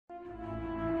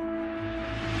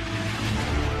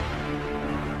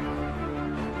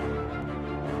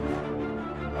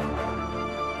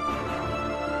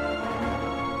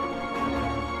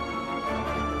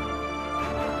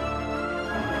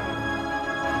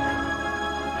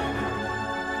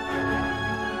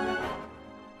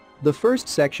The first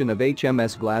section of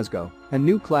HMS Glasgow, a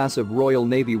new class of Royal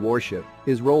Navy warship,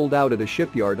 is rolled out at a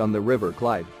shipyard on the River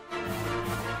Clyde.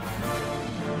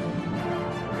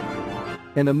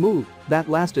 In a move that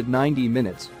lasted 90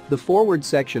 minutes, the forward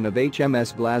section of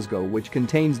HMS Glasgow, which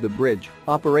contains the bridge,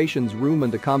 operations room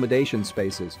and accommodation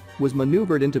spaces, was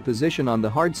maneuvered into position on the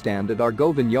hardstand at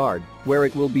Argovan Yard, where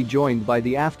it will be joined by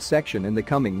the aft section in the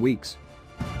coming weeks.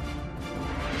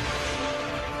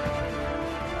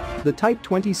 The Type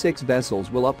 26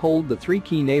 vessels will uphold the three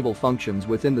key naval functions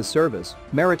within the service: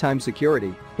 maritime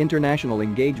security, international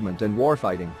engagement and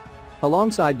warfighting.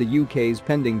 Alongside the UK's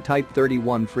pending Type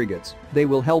 31 frigates, they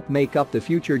will help make up the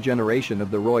future generation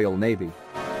of the Royal Navy.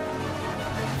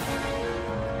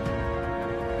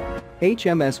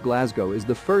 HMS Glasgow is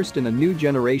the first in a new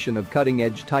generation of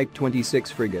cutting-edge Type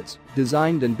 26 frigates,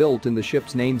 designed and built in the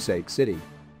ship's namesake city.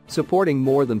 Supporting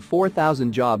more than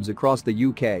 4,000 jobs across the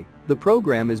UK, the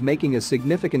program is making a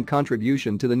significant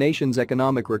contribution to the nation's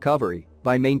economic recovery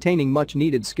by maintaining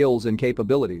much-needed skills and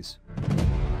capabilities.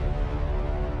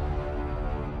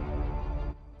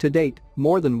 To date,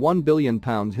 more than £1 billion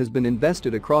has been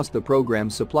invested across the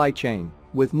program's supply chain,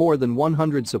 with more than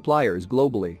 100 suppliers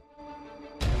globally.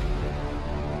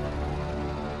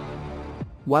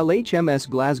 While HMS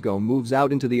Glasgow moves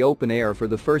out into the open air for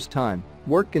the first time,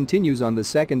 work continues on the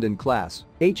second-in-class,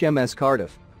 HMS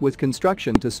Cardiff, with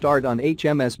construction to start on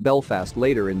HMS Belfast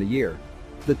later in the year.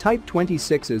 The Type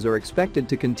 26s are expected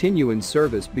to continue in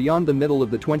service beyond the middle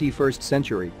of the 21st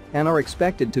century and are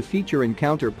expected to feature in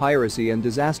counter-piracy and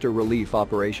disaster relief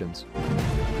operations.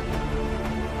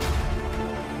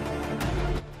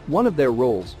 One of their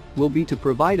roles will be to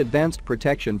provide advanced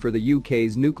protection for the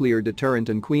UK's nuclear deterrent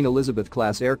and Queen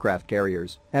Elizabeth-class aircraft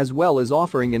carriers, as well as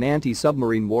offering an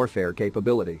anti-submarine warfare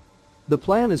capability. The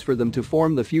plan is for them to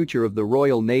form the future of the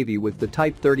Royal Navy with the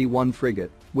Type 31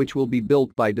 frigate, which will be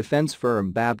built by defence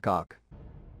firm Babcock.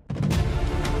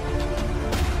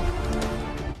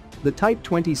 The Type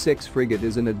 26 frigate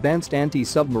is an advanced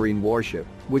anti-submarine warship,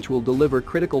 which will deliver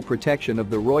critical protection of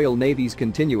the Royal Navy's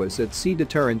continuous at-sea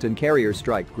deterrent and carrier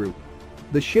strike group.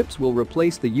 The ships will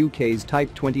replace the UK's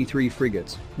Type 23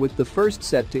 frigates, with the first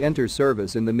set to enter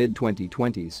service in the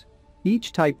mid-2020s.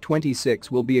 Each Type 26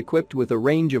 will be equipped with a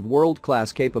range of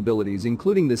world-class capabilities,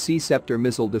 including the Sea Scepter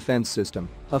missile defense system,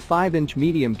 a 5-inch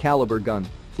medium-caliber gun,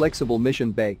 flexible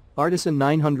mission bay, Artisan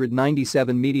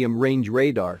 997 medium-range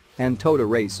radar, and towed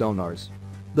array sonars.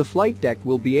 The flight deck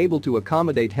will be able to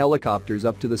accommodate helicopters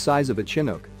up to the size of a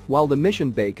Chinook, while the mission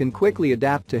bay can quickly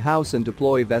adapt to house and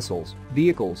deploy vessels,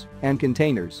 vehicles, and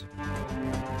containers.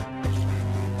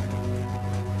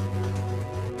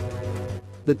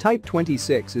 The Type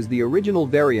 26 is the original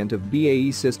variant of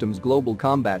BAE Systems' Global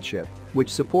Combat Ship, which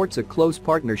supports a close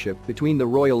partnership between the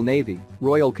Royal Navy,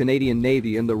 Royal Canadian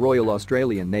Navy and the Royal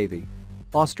Australian Navy.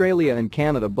 Australia and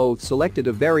Canada both selected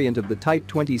a variant of the Type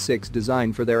 26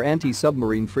 design for their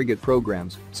anti-submarine frigate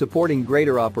programs, supporting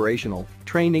greater operational,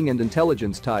 training and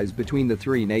intelligence ties between the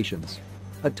three nations.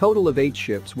 A total of 8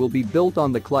 ships will be built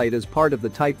on the Clyde as part of the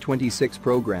Type 26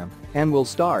 program and will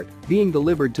start being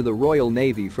delivered to the Royal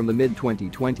Navy from the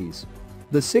mid-2020s.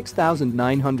 The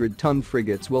 6,900-ton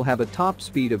frigates will have a top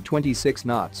speed of 26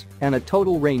 knots and a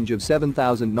total range of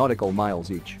 7,000 nautical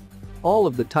miles each. All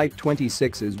of the Type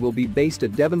 26s will be based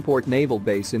at Devonport Naval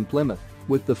Base in Plymouth,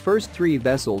 with the first 3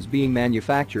 vessels being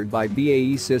manufactured by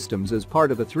BAE Systems as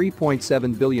part of a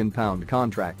 £3.7 billion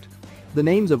contract. The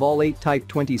names of all 8 Type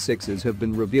 26s have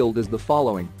been revealed as the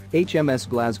following: HMS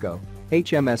Glasgow,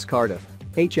 HMS Cardiff,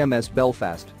 HMS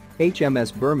Belfast,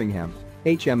 HMS Birmingham,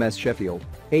 HMS Sheffield,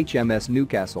 HMS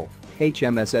Newcastle,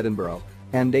 HMS Edinburgh,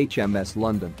 and HMS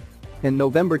London. In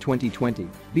November 2020,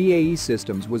 BAE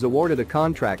Systems was awarded a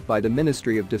contract by the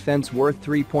Ministry of Defence worth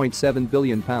 £3.7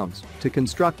 billion to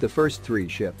construct the first 3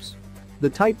 ships. The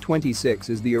Type 26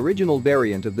 is the original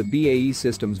variant of the BAE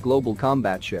Systems Global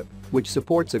Combat Ship, which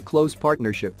supports a close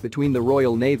partnership between the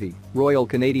Royal Navy, Royal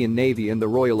Canadian Navy and the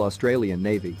Royal Australian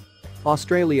Navy.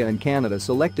 Australia and Canada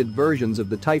selected versions of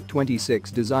the Type 26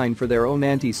 design for their own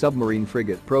anti-submarine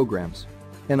frigate programs.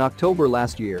 In October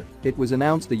last year, it was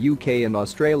announced the UK and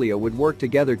Australia would work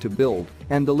together to build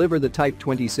and deliver the Type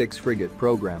 26 frigate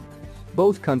program.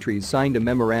 Both countries signed a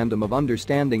memorandum of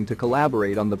understanding to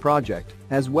collaborate on the project,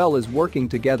 as well as working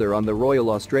together on the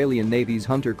Royal Australian Navy's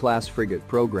Hunter-class frigate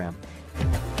program.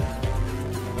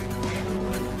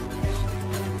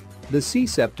 The Sea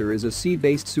Scepter is a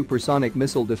sea-based supersonic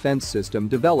missile defense system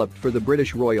developed for the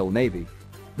British Royal Navy.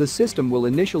 The system will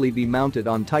initially be mounted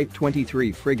on Type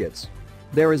 23 frigates.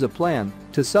 There is a plan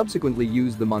to subsequently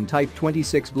use them on Type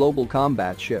 26 global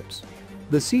combat ships.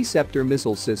 The Sea Scepter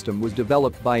missile system was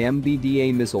developed by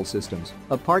MBDA Missile Systems,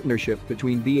 a partnership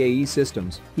between BAE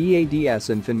Systems,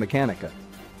 EADS and Finmeccanica.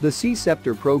 The Sea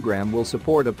Scepter program will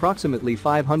support approximately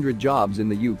 500 jobs in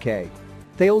the UK.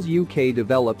 Thales UK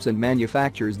develops and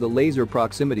manufactures the laser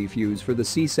proximity fuse for the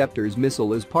Sea Scepter's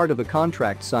missile as part of a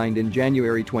contract signed in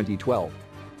January 2012.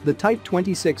 The Type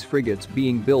 26 frigates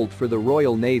being built for the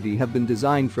Royal Navy have been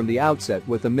designed from the outset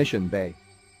with a mission bay.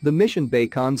 The mission bay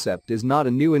concept is not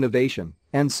a new innovation,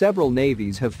 and several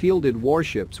navies have fielded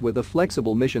warships with a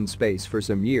flexible mission space for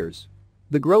some years.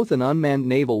 The growth in unmanned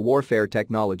naval warfare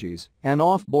technologies and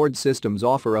off-board systems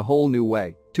offer a whole new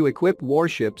way to equip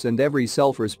warships, and every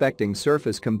self-respecting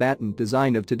surface combatant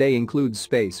design of today includes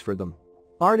space for them.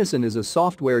 Artisan is a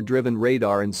software-driven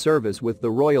radar in service with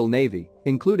the Royal Navy,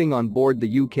 including on board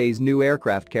the UK's new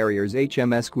aircraft carriers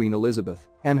HMS Queen Elizabeth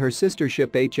and her sister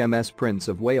ship HMS Prince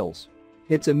of Wales.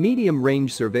 It's a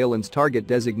medium-range surveillance target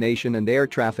designation and air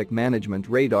traffic management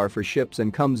radar for ships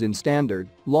and comes in standard,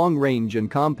 long-range and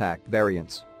compact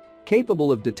variants.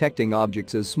 Capable of detecting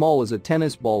objects as small as a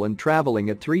tennis ball and traveling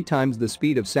at 3 times the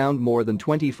speed of sound more than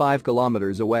 25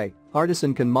 kilometers away,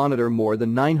 Artisan can monitor more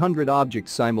than 900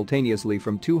 objects simultaneously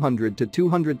from 200 to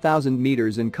 200,000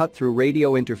 meters and cut through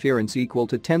radio interference equal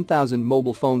to 10,000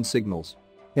 mobile phone signals.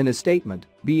 In a statement,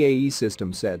 BAE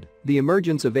Systems said, "The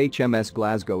emergence of HMS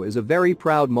Glasgow is a very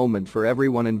proud moment for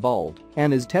everyone involved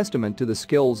and is testament to the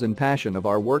skills and passion of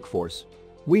our workforce.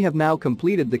 We have now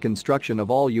completed the construction of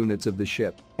all units of the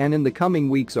ship, and in the coming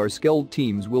weeks our skilled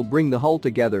teams will bring the hull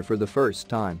together for the first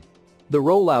time." The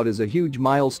rollout is a huge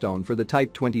milestone for the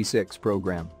Type 26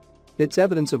 program. It's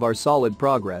evidence of our solid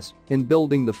progress in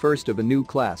building the first of a new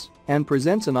class and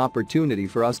presents an opportunity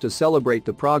for us to celebrate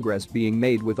the progress being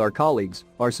made with our colleagues,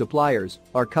 our suppliers,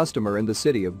 our customer and the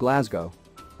city of Glasgow.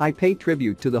 I pay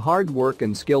tribute to the hard work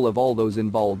and skill of all those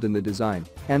involved in the design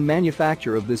and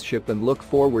manufacture of this ship and look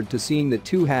forward to seeing the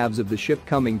 2 halves of the ship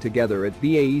coming together at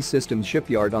BAE Systems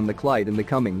shipyard on the Clyde in the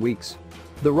coming weeks.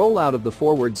 The rollout of the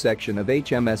forward section of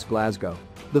HMS Glasgow,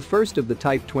 the first of the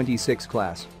Type 26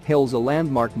 class, hails a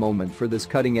landmark moment for this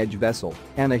cutting-edge vessel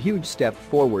and a huge step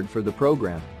forward for the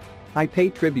program. I pay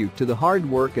tribute to the hard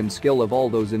work and skill of all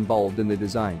those involved in the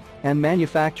design and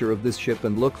manufacture of this ship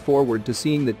and look forward to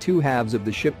seeing the 2 halves of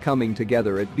the ship coming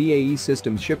together at BAE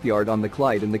Systems shipyard on the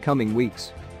Clyde in the coming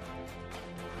weeks.